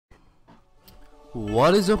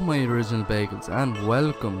What is up, my original bagels, and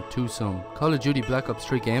welcome to some Call of Duty Black Ops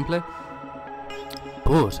 3 gameplay.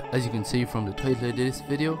 But as you can see from the title of this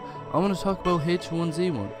video, I want to talk about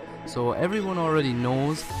H1Z1. So everyone already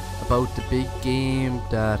knows about the big game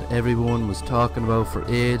that everyone was talking about for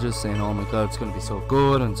ages, saying oh my god, it's going to be so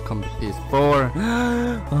good and it's coming to PS4.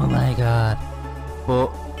 Oh my god.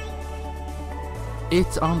 But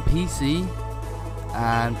it's on PC,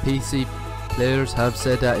 and PC players have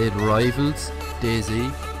said that it rivals Daisy,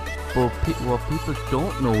 but what people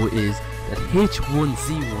don't know is that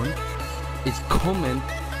H1Z1 is coming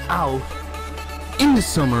out in the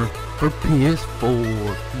summer for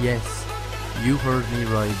PS4. Yes, you heard me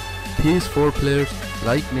right. PS4 players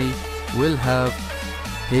like me will have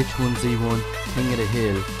H1Z1 King of the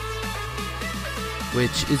Hill,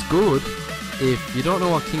 which is good. If you don't know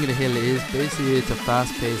what King of the Hill is, basically it's a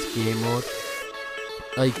fast-paced game mode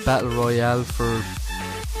like Battle Royale for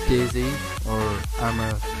Daisy or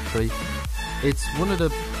Arma 3. It's one of the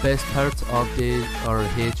best parts of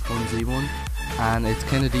H1Z1, and it's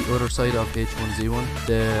kind of the other side of H1Z1.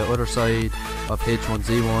 The other side of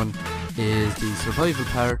H1Z1 is the survival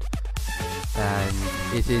part, and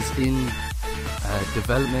it is in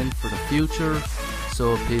development for the future.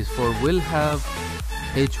 So PS4 will have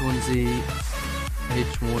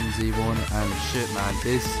H1Z1, and shit, man,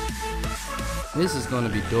 this is gonna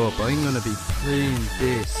be dope. I'm gonna be playing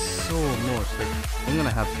this so much. Like, I'm gonna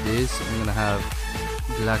have this, I'm gonna have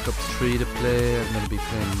Black Ops 3 to play, I'm gonna be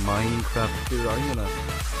playing Minecraft, dude. I'm gonna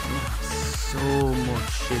have so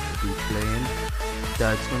much shit to be playing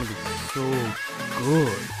that's gonna be so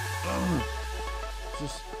good.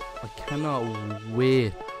 I cannot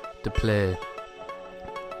wait to play.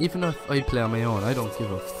 Even if I play on my own, I don't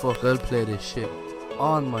give a fuck. I'll play this shit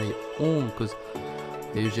on my own, because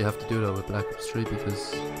I usually have to do that with Black Ops 3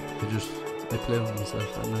 because I play with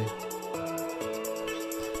myself at night.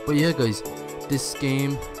 But yeah, guys, this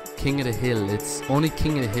game, King of the Hill, it's only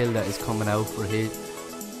King of the Hill that is coming out for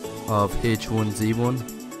H1Z1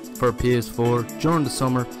 for PS4 during the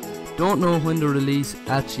summer. Don't know when the release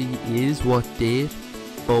actually is, what date,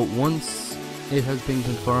 but once it has been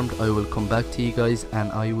confirmed, I will come back to you guys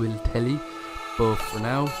and I will tell you. But for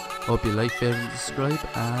now, hope you like, favorite, subscribe,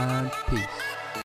 and peace.